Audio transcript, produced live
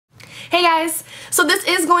guys, so this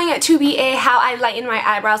is going to be a how I lighten my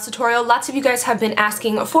eyebrows tutorial. Lots of you guys have been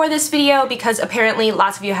asking for this video because apparently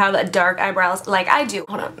lots of you have dark eyebrows like I do.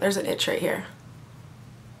 Hold on, there's an itch right here.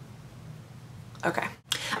 Okay.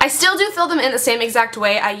 I still do fill them in the same exact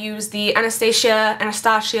way. I use the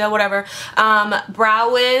Anastasia, whatever,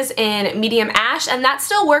 Brow Wiz in medium ash, and that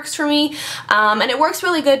still works for me, and it works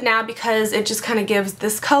really good now because it just kind of gives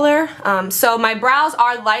this color. So my brows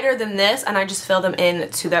are lighter than this, and I just fill them in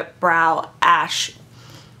to that brown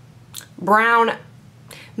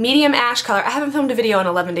medium ash color. I haven't filmed a video in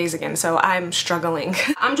 11 days again, so I'm struggling.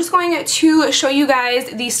 I'm just going to show you guys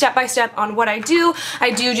the step-by-step on what I do.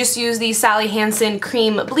 I do just use the Hansen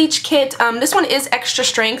Creme Bleach Kit. This one is extra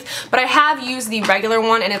strength, but I have used the regular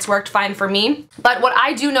one and it's worked fine for me. But what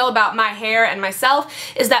I do know about my hair and myself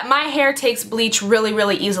is that my hair takes bleach really,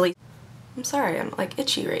 really easily. I'm sorry, I'm like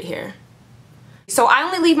itchy right here. So I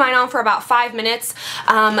only leave mine on for about 5 minutes.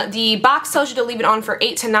 The box tells you to leave it on for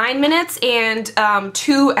 8 to 9 minutes and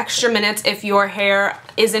 2 extra minutes if your hair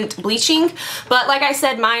isn't bleaching. But like I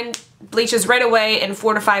said, mine bleaches right away in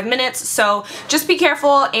 4 to 5 minutes. So just be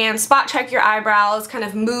careful and spot check your eyebrows, kind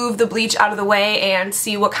of move the bleach out of the way and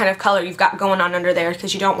see what kind of color you've got going on under there,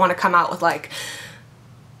 because you don't want to come out with like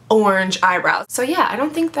orange eyebrows. So yeah, I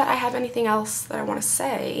don't think that I have anything else that I want to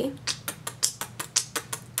say.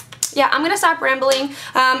 Yeah, I'm gonna stop rambling.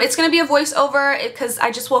 It's gonna be a voiceover because I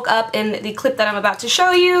just woke up in the clip that I'm about to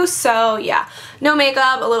show you. So yeah, no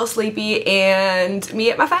makeup, a little sleepy, and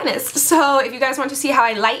me at my finest. So if you guys want to see how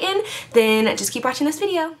I lighten, then just keep watching this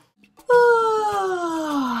video.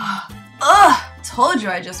 Told you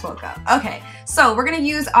I just woke up. Okay, so we're gonna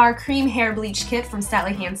use our Creme Hair Bleach Kit from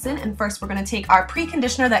Hansen, and first we're gonna take our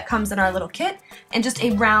pre-conditioner that comes in our little kit and just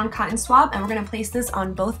a brown cotton swab, and we're gonna place this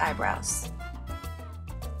on both eyebrows.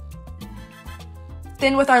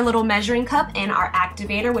 Then with our little measuring cup and our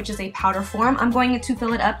activator, which is a powder form, I'm going to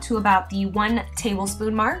fill it up to about the 1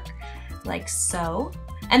 tablespoon mark, like so.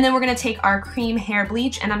 And then we're going to take our Creme Hair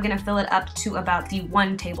Bleach and I'm going to fill it up to about the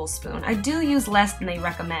 1 tablespoon. I do use less than they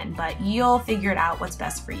recommend, but you'll figure it out what's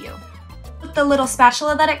best for you. With the little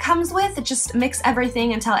spatula that it comes with, just mix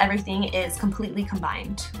everything until everything is completely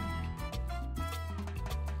combined.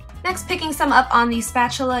 Next, picking some up on the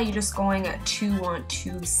spatula, you're just going to want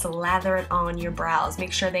to slather it on your brows.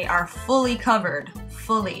 Make sure they are fully covered.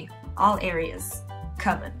 Fully. All areas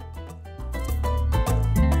covered.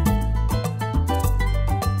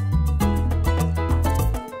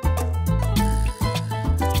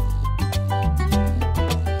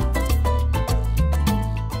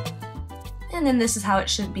 And then this is how it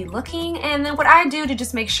should be looking. And then what I do to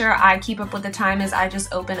just make sure I keep up with the time is I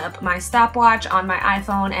just open up my stopwatch on my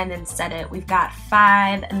iPhone and then set it. We've got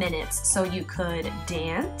 5 minutes, so you could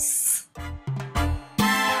dance.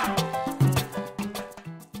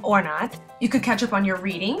 Or not. You could catch up on your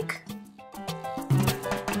reading.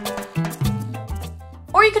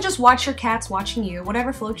 Or you could just watch your cats watching you,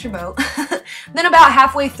 whatever floats your boat. Then about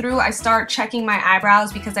halfway through, I start checking my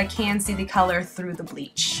eyebrows because I can see the color through the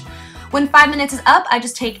bleach. When 5 minutes is up, I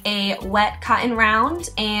just take a wet cotton round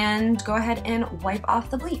and go ahead and wipe off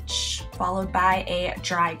the bleach, followed by a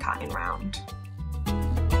dry cotton round.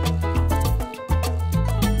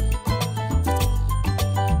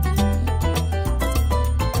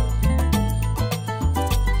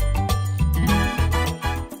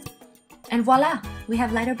 And voila, we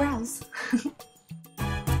have lighter brows.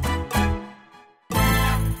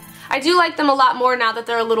 I do like them a lot more now that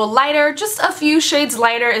they're a little lighter. Just a few shades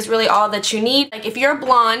lighter is really all that you need. Like if you're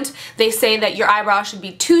blonde, they say that your eyebrow should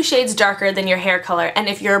be 2 shades darker than your hair color. And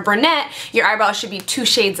if you're a brunette, your eyebrow should be 2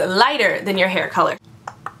 shades lighter than your hair color.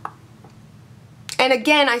 And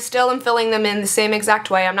again, I still am filling them in the same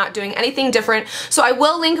exact way. I'm not doing anything different. So I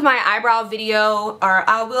will link my eyebrow video, or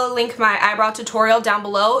I will link my eyebrow tutorial down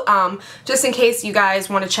below, just in case you guys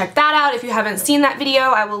want to check that out. If you haven't seen that video,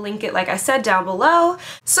 I will link it, like I said, down below.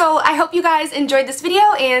 So I hope you guys enjoyed this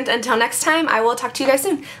video, and until next time, I will talk to you guys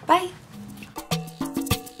soon. Bye!